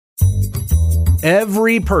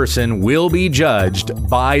Every person will be judged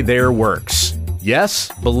by their works.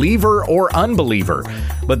 Yes, believer or unbeliever.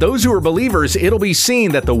 But those who are believers, it'll be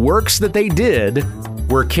seen that the works that they did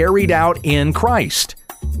were carried out in Christ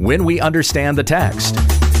when we understand the text.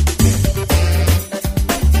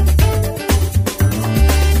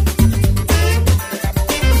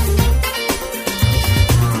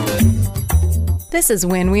 This is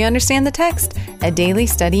When We Understand the Text, a daily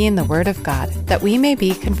study in the Word of God, that we may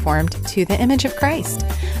be conformed to the image of Christ.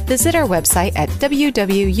 Visit our website at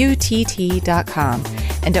www.utt.com.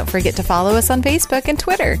 And don't forget to follow us on Facebook and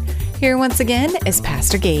Twitter. Here once again is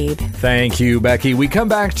Pastor Gabe. Thank you, Becky. We come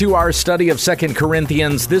back to our study of 2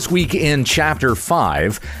 Corinthians this week in chapter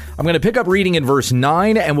 5. I'm going to pick up reading in verse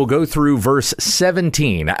 9, and we'll go through verse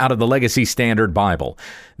 17 out of the Legacy Standard Bible.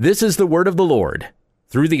 This is the word of the Lord,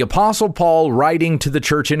 through the Apostle Paul writing to the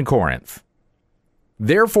church in Corinth.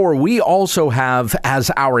 Therefore, we also have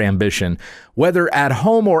as our ambition, whether at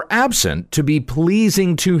home or absent, to be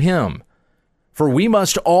pleasing to him. For we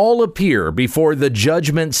must all appear before the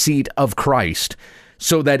judgment seat of Christ,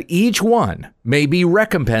 so that each one may be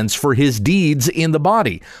recompensed for his deeds in the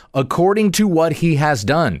body, according to what he has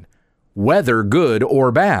done, whether good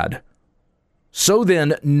or bad. So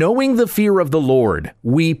then, knowing the fear of the Lord,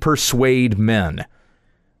 we persuade men.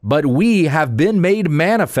 But we have been made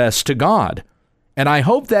manifest to God, and I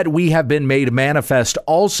hope that we have been made manifest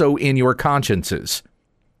also in your consciences.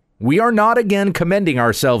 We are not again commending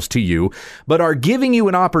ourselves to you, but are giving you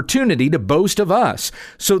an opportunity to boast of us,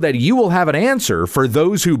 so that you will have an answer for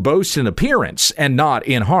those who boast in appearance and not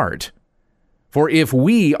in heart. For if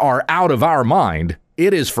we are out of our mind,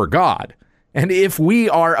 it is for God, and if we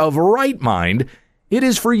are of right mind, it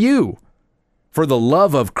is for you. For the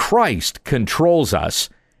love of Christ controls us,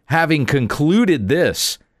 having concluded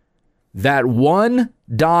this, that one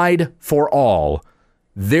died for all,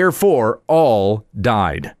 therefore all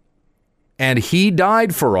died. And he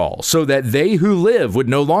died for all, so that they who live would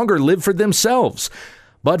no longer live for themselves,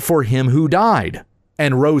 but for him who died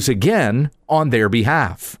and rose again on their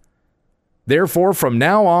behalf. Therefore, from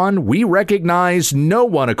now on, we recognize no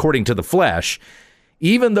one according to the flesh,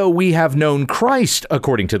 even though we have known Christ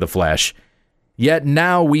according to the flesh. Yet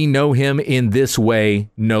now we know him in this way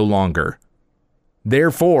no longer.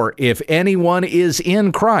 Therefore, if anyone is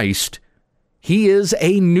in Christ, he is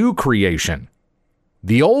a new creation.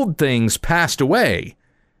 The old things passed away.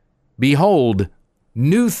 Behold,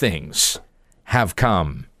 new things have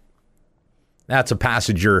come. That's a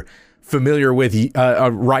passage you're familiar with,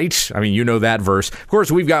 right? I mean, you know that verse. Of course,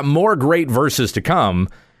 we've got more great verses to come,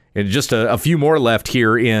 and just a few more left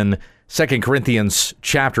here in 2 Corinthians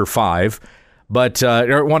chapter 5. But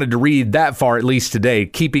I wanted to read that far, at least today,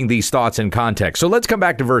 keeping these thoughts in context. So let's come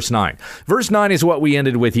back to verse 9. Verse 9 is what we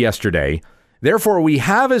ended with yesterday. Therefore, we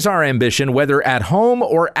have as our ambition, whether at home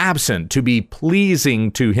or absent, to be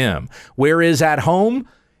pleasing to him. Where is at home?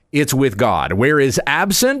 It's with God. Where is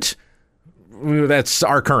absent? That's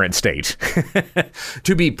our current state.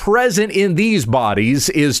 To be present in these bodies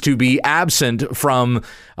is to be absent from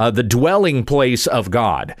the dwelling place of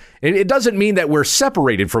God. It doesn't mean that we're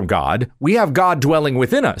separated from God. We have God dwelling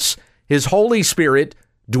within us. His Holy Spirit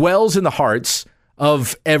dwells in the hearts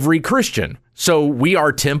of every Christian. So we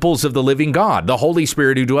are temples of the living God, the Holy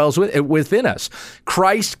Spirit who dwells within us.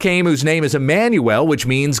 Christ came, whose name is Emmanuel, which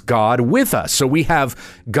means God with us. So we have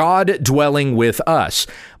God dwelling with us.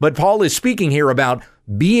 But Paul is speaking here about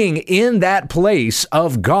being in that place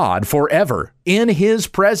of God forever, in his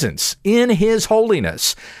presence, in his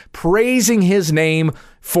holiness, praising his name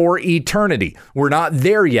for eternity. We're not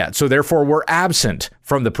there yet, so therefore we're absent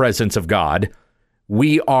from the presence of God.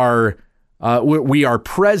 We are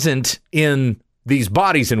present in these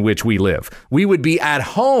bodies in which we live. We would be at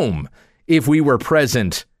home if we were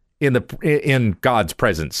present in God's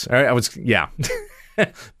presence.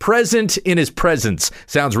 Present in his presence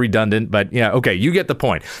sounds redundant, but yeah, okay, you get the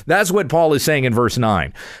point. That's what Paul is saying in verse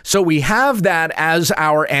 9. So we have that as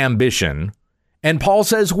our ambition, and Paul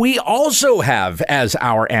says we also have as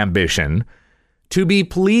our ambition to be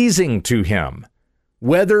pleasing to him,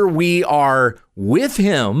 whether we are with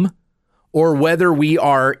him or whether we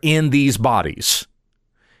are in these bodies.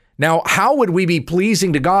 Now, how would we be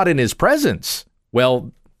pleasing to God in his presence?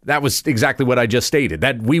 Well, that was exactly what I just stated,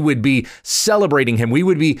 that we would be celebrating him. We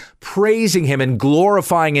would be praising him and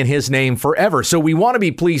glorifying in his name forever. So we want to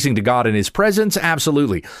be pleasing to God in his presence,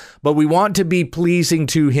 absolutely. But we want to be pleasing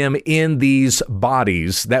to him in these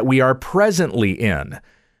bodies that we are presently in,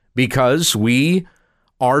 because we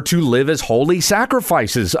are to live as holy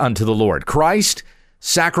sacrifices unto the Lord. Christ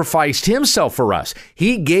sacrificed himself for us.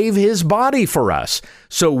 He gave his body for us.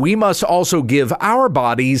 So we must also give our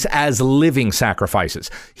bodies as living sacrifices.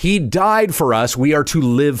 He died for us. We are to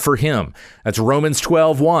live for him. That's Romans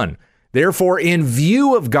 12:1. Therefore, in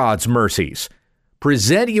view of God's mercies,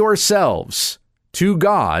 present yourselves to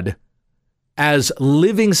God as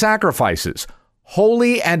living sacrifices,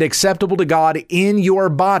 holy and acceptable to God in your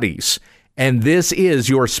bodies. And this is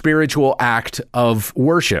your spiritual act of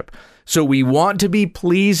worship. So we want to be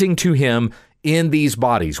pleasing to him in these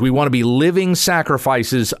bodies. We want to be living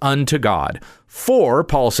sacrifices unto God. For,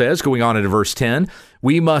 Paul says, going on into verse 10,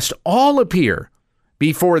 we must all appear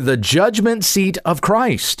before the judgment seat of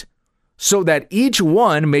Christ, so that each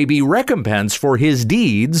one may be recompensed for his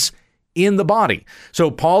deeds in the body.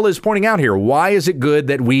 So Paul is pointing out here, why is it good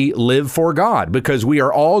that we live for God? Because we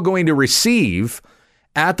are all going to receive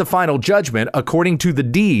at the final judgment according to the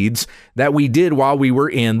deeds that we did while we were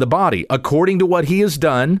in the body, according to what he has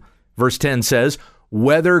done, verse 10 says,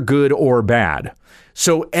 whether good or bad.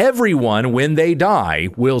 So everyone, when they die,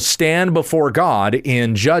 will stand before God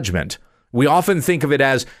in judgment. We often think of it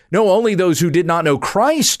as, no, only those who did not know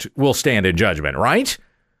Christ will stand in judgment, right?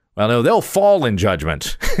 Well, no, they'll fall in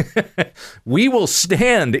judgment. We will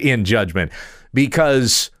stand in judgment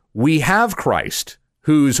because we have Christ,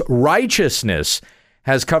 whose righteousness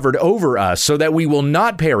has covered over us so that we will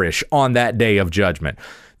not perish on that day of judgment.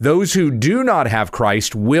 Those who do not have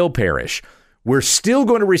Christ will perish. We're still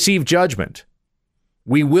going to receive judgment.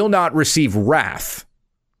 We will not receive wrath.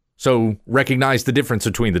 So recognize the difference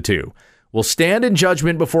between the two. We'll stand in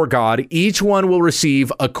judgment before God. Each one will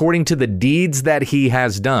receive according to the deeds that he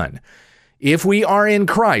has done. If we are in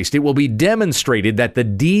Christ, it will be demonstrated that the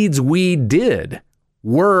deeds we did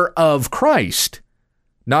were of Christ,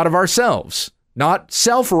 not of ourselves. Not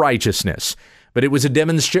self-righteousness, but it was a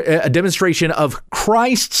demonstration of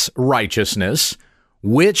Christ's righteousness,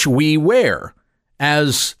 which we wear.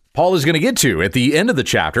 As Paul is going to get to at the end of the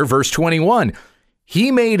chapter, verse 21,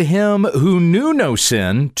 he made him who knew no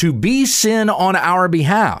sin to be sin on our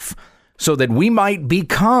behalf, so that we might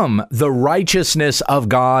become the righteousness of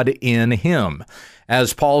God in him.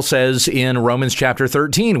 As Paul says in Romans chapter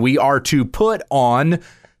 13, we are to put on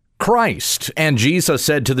Christ. And Jesus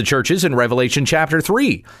said to the churches in Revelation chapter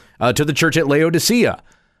 3, to the church at Laodicea,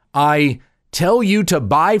 I tell you to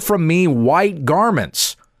buy from me white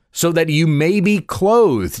garments so that you may be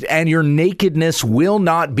clothed and your nakedness will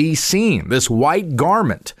not be seen. This white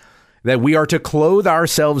garment that we are to clothe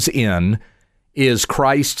ourselves in is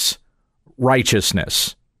Christ's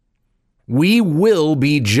righteousness. We will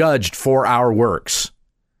be judged for our works.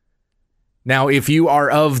 Now, if you are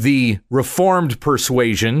of the Reformed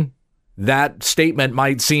persuasion, that statement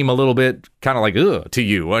might seem a little bit kind of like, ugh, to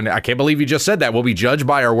you. And I can't believe you just said that. We'll be judged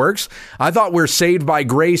by our works. I thought we're saved by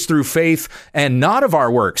grace through faith and not of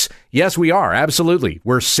our works. Yes, we are. Absolutely.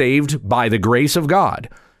 We're saved by the grace of God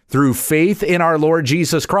through faith in our Lord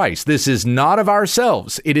Jesus Christ. This is not of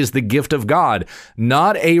ourselves. It is the gift of God,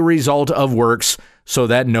 not a result of works, so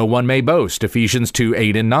that no one may boast. Ephesians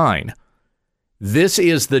 2:8 and 9. This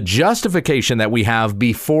is the justification that we have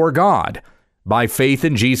before God. By faith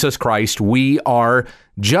in Jesus Christ, we are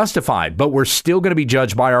justified, but we're still going to be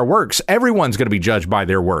judged by our works. Everyone's going to be judged by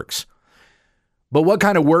their works. But what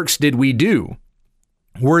kind of works did we do?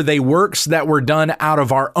 Were they works that were done out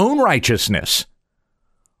of our own righteousness?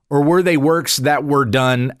 Or were they works that were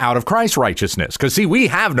done out of Christ's righteousness? Because, see, we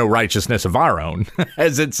have no righteousness of our own.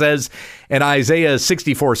 As it says in Isaiah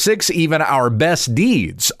 64:6, even our best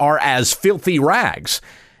deeds are as filthy rags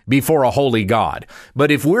before a holy God.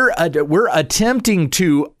 But if we're attempting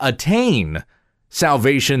to attain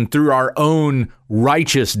salvation through our own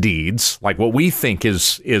righteous deeds, like what we think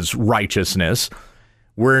is righteousness,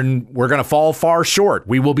 we're going to fall far short.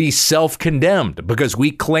 We will be self-condemned because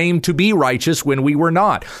we claim to be righteous when we were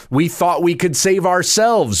not. We thought we could save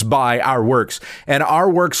ourselves by our works, and our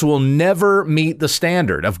works will never meet the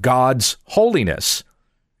standard of God's holiness.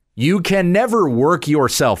 You can never work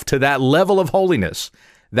yourself to that level of holiness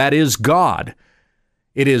that is God.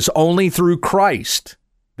 It is only through Christ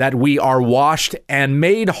that we are washed and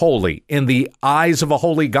made holy in the eyes of a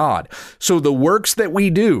holy God. So the works that we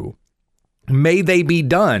do, may they be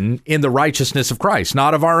done in the righteousness of Christ,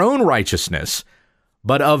 not of our own righteousness,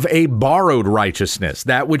 but of a borrowed righteousness,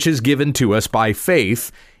 that which is given to us by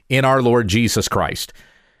faith in our Lord Jesus Christ.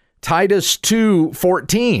 Titus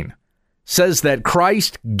 2:14 says that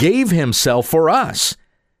Christ gave himself for us,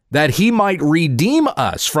 that he might redeem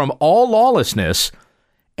us from all lawlessness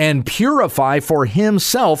and purify for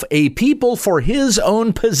himself a people for his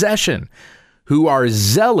own possession, who are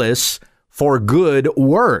zealous for good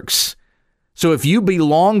works. So if you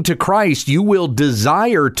belong to Christ, you will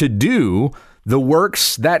desire to do the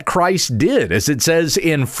works that Christ did. As it says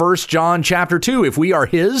in 1 John chapter 2, if we are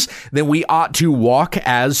his, then we ought to walk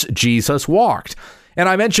as Jesus walked. And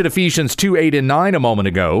I mentioned Ephesians 2, 8, and 9 a moment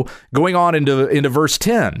ago, going on into verse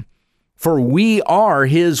 10. For we are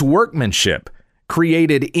his workmanship,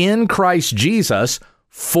 created in Christ Jesus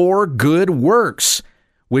for good works,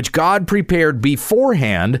 which God prepared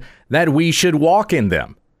beforehand that we should walk in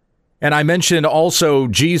them. And I mentioned also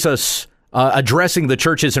Jesus addressing the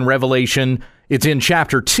churches in Revelation. It's in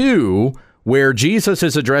chapter 2 where Jesus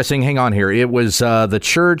is addressing, hang on here, it was the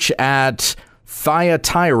church at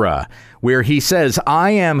Thyatira, where he says,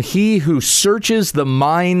 I am he who searches the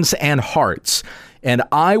minds and hearts, and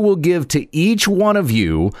I will give to each one of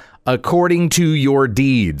you according to your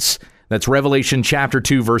deeds. That's Revelation chapter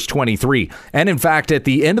 2, verse 23. And in fact, at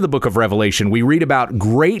the end of the book of Revelation, we read about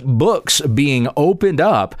great books being opened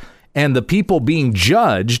up and the people being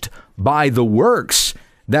judged by the works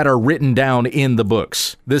that are written down in the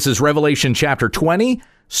books. This is Revelation chapter 20,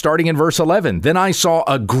 starting in verse 11. Then I saw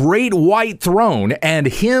a great white throne and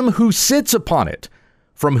him who sits upon it,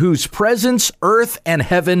 from whose presence earth and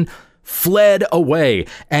heaven fled away,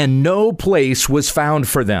 and no place was found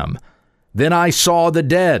for them. Then I saw the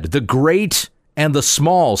dead, the great and the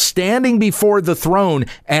small, standing before the throne,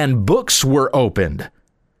 and books were opened.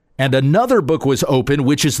 And another book was opened,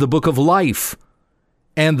 which is the book of life.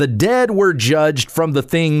 And the dead were judged from the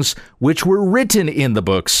things which were written in the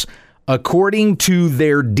books, according to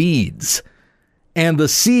their deeds. And the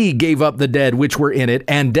sea gave up the dead which were in it,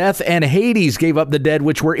 and death and Hades gave up the dead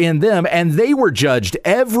which were in them, and they were judged,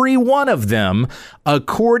 every one of them,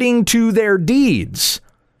 according to their deeds.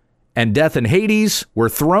 And death and Hades were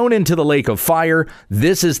thrown into the lake of fire.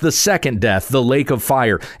 This is the second death, the lake of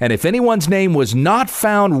fire. And if anyone's name was not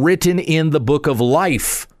found written in the book of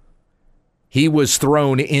life, he was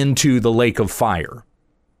thrown into the lake of fire.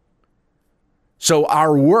 So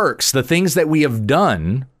our works, the things that we have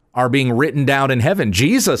done, are being written down in heaven.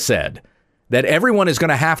 Jesus said that everyone is going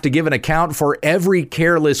to have to give an account for every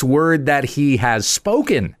careless word that he has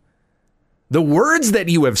spoken. The words that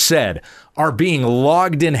you have said are being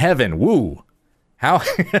logged in heaven. Woo. How?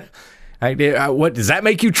 What does that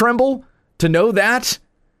make you tremble to know that?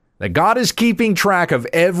 That God is keeping track of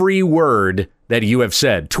every word that you have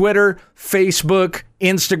said. Twitter, Facebook,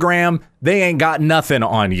 Instagram, they ain't got nothing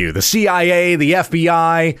on you. The CIA, the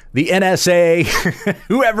FBI, the NSA,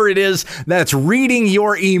 whoever it is that's reading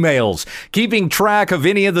your emails, keeping track of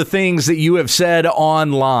any of the things that you have said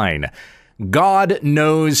online. God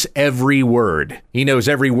knows every word. He knows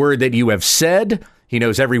every word that you have said. He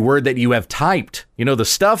knows every word that you have typed. You know, the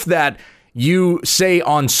stuff that you say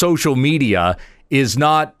on social media is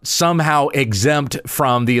not somehow exempt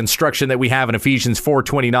from the instruction that we have in Ephesians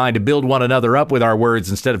 4:29 to build one another up with our words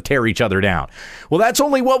instead of tear each other down. Well, that's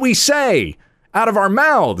only what we say out of our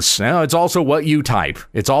mouths. Now, it's also what you type.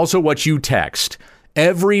 It's also what you text.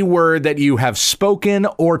 Every word that you have spoken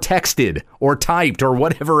or texted or typed or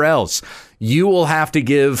whatever else, you will have to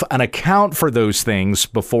give an account for those things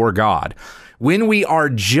before God. When we are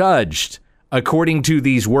judged according to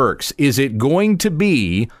these works, is it going to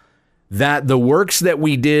be that the works that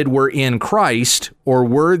we did were in Christ, or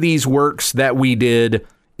were these works that we did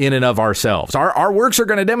in and of ourselves? Our works are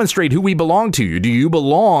going to demonstrate who we belong to. Do you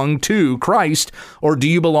belong to Christ, or do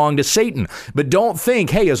you belong to Satan? But don't think,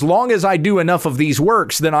 hey, as long as I do enough of these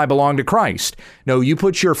works, then I belong to Christ. No, you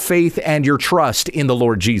put your faith and your trust in the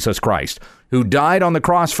Lord Jesus Christ, who died on the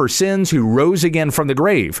cross for sins, who rose again from the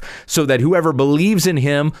grave, so that whoever believes in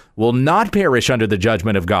him will not perish under the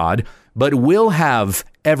judgment of God, but will have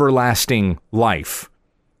everlasting life.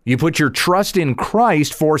 You put your trust in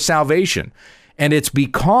Christ for salvation. And it's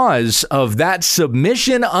because of that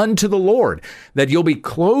submission unto the Lord that you'll be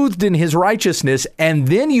clothed in his righteousness, and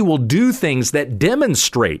then you will do things that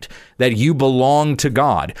demonstrate that you belong to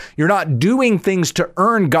God. You're not doing things to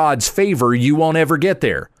earn God's favor. You won't ever get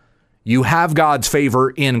there. You have God's favor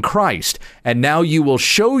in Christ, and now you will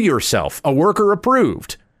show yourself a worker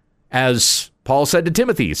approved, as Paul said to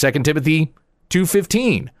Timothy, 2 Timothy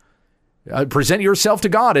 2:15. Present yourself to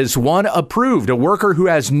God as one approved, a worker who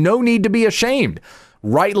has no need to be ashamed,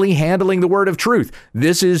 rightly handling the word of truth.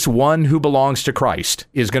 This is one who belongs to Christ,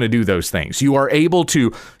 is going to do those things. You are able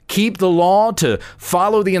to keep the law, to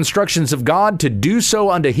follow the instructions of God, to do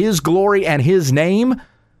so unto his glory and his name,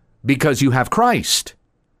 because you have Christ.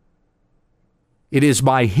 It is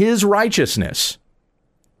by his righteousness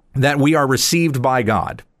that we are received by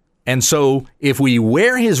God. And so if we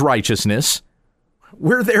wear his righteousness,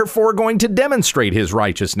 we're therefore going to demonstrate his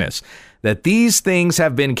righteousness, that these things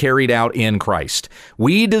have been carried out in Christ.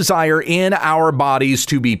 We desire in our bodies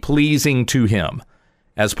to be pleasing to him.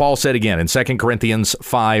 As Paul said again in 2 Corinthians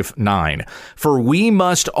 5:9, for we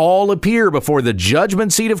must all appear before the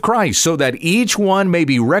judgment seat of Christ, so that each one may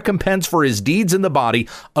be recompensed for his deeds in the body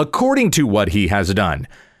according to what he has done,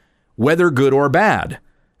 whether good or bad.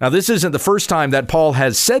 Now, this isn't the first time that Paul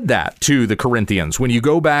has said that to the Corinthians. When you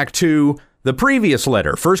go back to the previous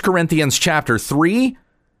letter, 1 Corinthians chapter 3,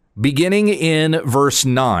 beginning in verse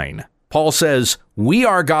 9, Paul says, we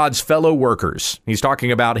are God's fellow workers. He's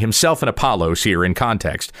talking about himself and Apollos here in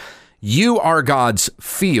context. You are God's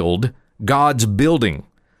field, God's building.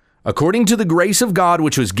 According to the grace of God,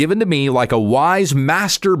 which was given to me like a wise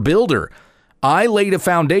master builder, I laid a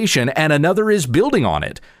foundation and another is building on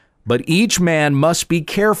it. But each man must be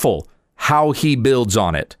careful how he builds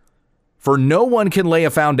on it. For no one can lay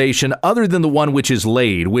a foundation other than the one which is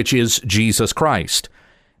laid, which is Jesus Christ.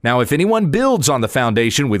 Now, if anyone builds on the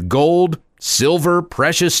foundation with gold, silver,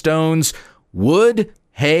 precious stones, wood,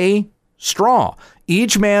 hay, straw,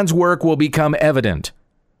 each man's work will become evident,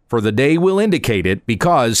 for the day will indicate it,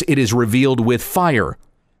 because it is revealed with fire,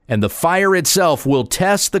 and the fire itself will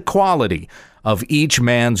test the quality of each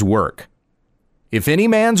man's work. If any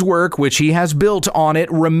man's work which he has built on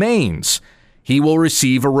it remains, he will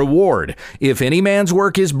receive a reward. If any man's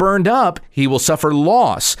work is burned up, he will suffer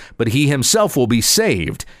loss, but he himself will be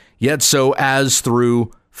saved, yet so as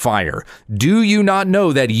through fire. Do you not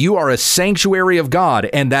know that you are a sanctuary of God,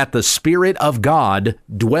 and that the Spirit of God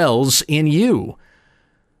dwells in you?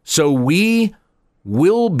 So we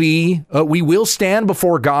will stand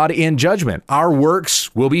before God in judgment. Our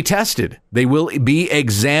works will be tested. They will be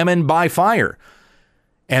examined by fire.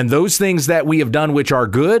 And those things that we have done which are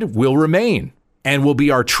good will remain and will be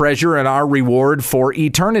our treasure and our reward for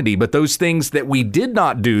eternity. But those things that we did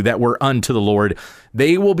not do that were unto the Lord,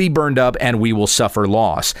 they will be burned up and we will suffer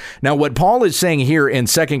loss. Now, what Paul is saying here in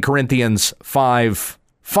 2 Corinthians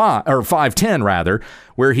 5:10 rather,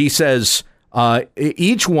 where he says,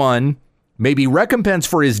 each one may be recompensed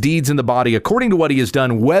for his deeds in the body according to what he has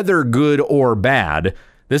done, whether good or bad.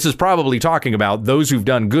 This is probably talking about those who've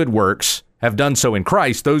done good works have done so in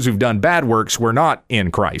Christ. Those who've done bad works were not in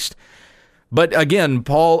Christ. But again,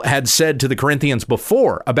 Paul had said to the Corinthians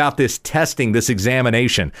before about this testing, this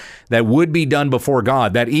examination that would be done before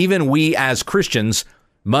God, that even we as Christians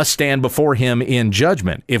must stand before him in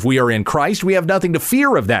judgment. If we are in Christ, we have nothing to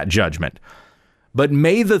fear of that judgment. But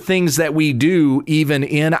may the things that we do, even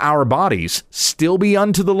in our bodies, still be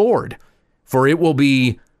unto the Lord, for it will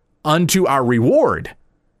be unto our reward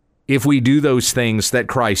if we do those things that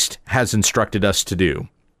Christ has instructed us to do.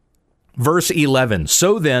 Verse 11,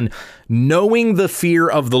 so then, knowing the fear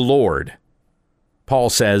of the Lord, Paul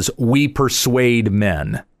says, we persuade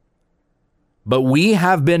men. But we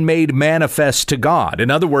have been made manifest to God.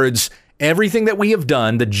 In other words, everything that we have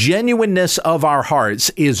done, the genuineness of our hearts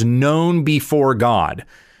is known before God.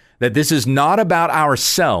 That this is not about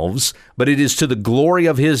ourselves, but it is to the glory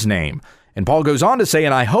of his name. And Paul goes on to say,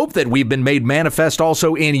 and I hope that we've been made manifest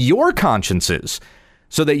also in your consciences,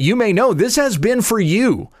 so that you may know this has been for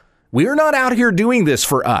you. We are not out here doing this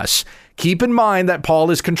for us. Keep in mind that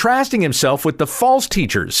Paul is contrasting himself with the false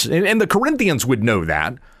teachers, and the Corinthians would know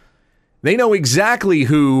that. They know exactly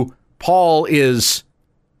who Paul is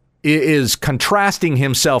contrasting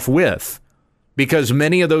himself with, because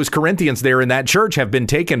many of those Corinthians there in that church have been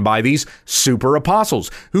taken by these super apostles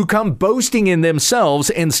who come boasting in themselves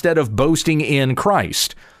instead of boasting in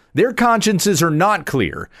Christ. Their consciences are not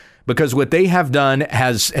clear because what they have done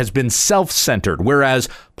has been self-centered, whereas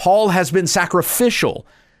Paul has been sacrificial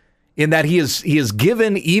in that he is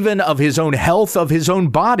given even of his own health, of his own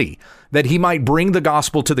body, that he might bring the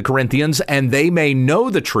gospel to the Corinthians and they may know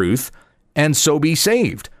the truth and so be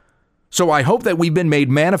saved. So I hope that we've been made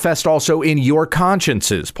manifest also in your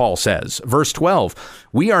consciences, Paul says. Verse 12,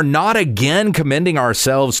 we are not again commending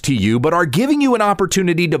ourselves to you, but are giving you an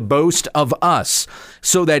opportunity to boast of us,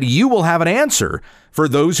 so that you will have an answer for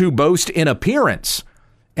those who boast in appearance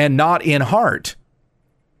and not in heart.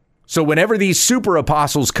 So whenever these super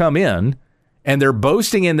apostles come in and they're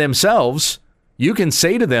boasting in themselves, you can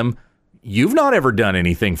say to them, you've not ever done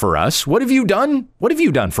anything for us. What have you done? What have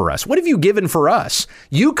you done for us? What have you given for us?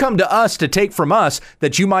 You come to us to take from us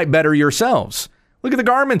that you might better yourselves. Look at the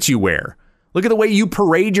garments you wear. Look at the way you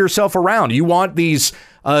parade yourself around. You want these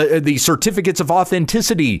certificates of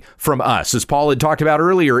authenticity from us, as Paul had talked about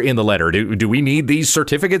earlier in the letter. Do we need these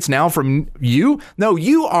certificates now from you? No,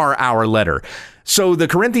 you are our letter. So the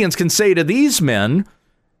Corinthians can say to these men,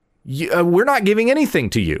 we're not giving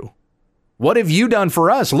anything to you. What have you done for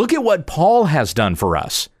us? Look at what Paul has done for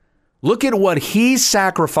us. Look at what he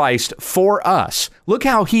sacrificed for us. Look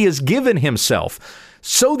how he has given himself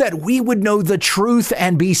so that we would know the truth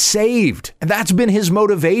and be saved. And that's been his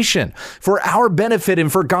motivation for our benefit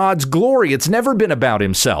and for God's glory. It's never been about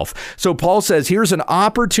himself. So Paul says, here's an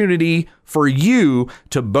opportunity for you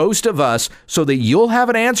to boast of us so that you'll have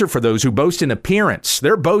an answer for those who boast in appearance.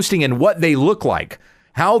 They're boasting in what they look like,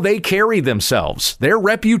 how they carry themselves, their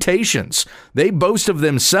reputations. They boast of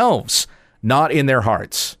themselves, not in their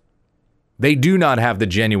hearts. They do not have the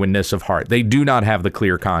genuineness of heart. They do not have the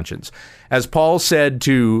clear conscience. As Paul said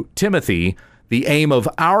to Timothy, the aim of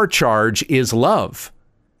our charge is love.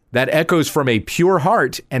 That echoes from a pure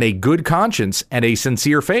heart and a good conscience and a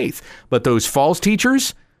sincere faith. But those false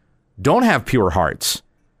teachers don't have pure hearts.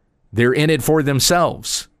 They're in it for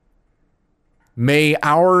themselves. May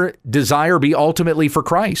our desire be ultimately for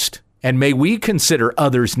Christ, and may we consider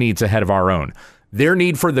others' needs ahead of our own. Their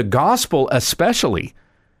need for the gospel especially,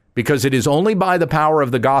 because it is only by the power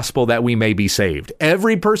of the gospel that we may be saved.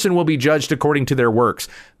 Every person will be judged according to their works.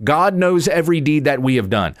 God knows every deed that we have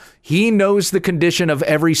done. He knows the condition of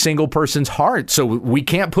every single person's heart, so we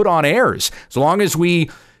can't put on airs. As long as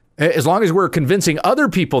we're convincing other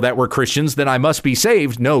people that we're Christians, then I must be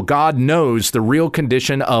saved. No, God knows the real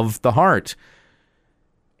condition of the heart.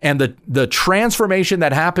 And the transformation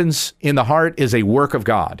that happens in the heart is a work of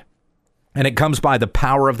God. And it comes by the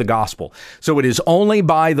power of the gospel. So it is only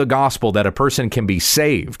by the gospel that a person can be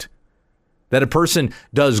saved, that a person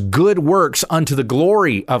does good works unto the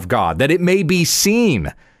glory of God, that it may be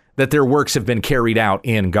seen that their works have been carried out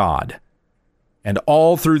in God, and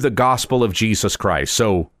all through the gospel of Jesus Christ.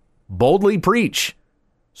 So boldly preach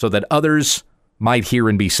so that others might hear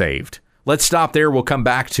and be saved. Let's stop there. We'll come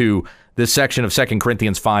back to this section of 2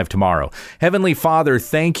 Corinthians 5 tomorrow. Heavenly Father,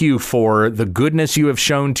 thank you for the goodness you have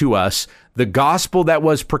shown to us, the gospel that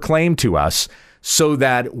was proclaimed to us, so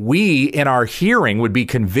that we in our hearing would be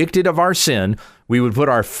convicted of our sin. We would put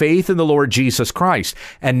our faith in the Lord Jesus Christ.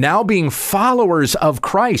 And now being followers of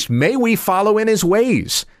Christ, may we follow in his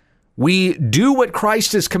ways. We do what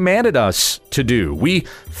Christ has commanded us to do. We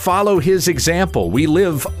follow his example. We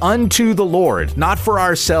live unto the Lord, not for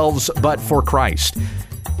ourselves, but for Christ.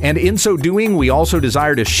 And in so doing, we also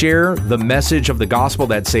desire to share the message of the gospel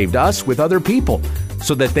that saved us with other people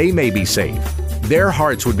so that they may be saved. Their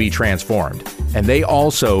hearts would be transformed, and they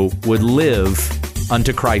also would live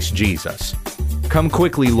unto Christ Jesus. Come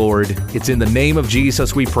quickly, Lord. It's in the name of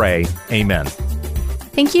Jesus we pray. Amen.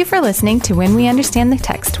 Thank you for listening to When We Understand the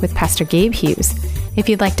Text with Pastor Gabe Hughes. If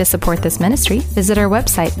you'd like to support this ministry, visit our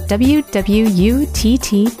website, www.utt.com,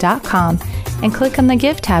 and click on the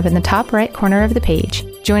Give tab in the top right corner of the page.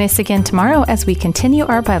 Join us again tomorrow as we continue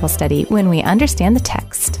our Bible study when we understand the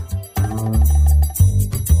text.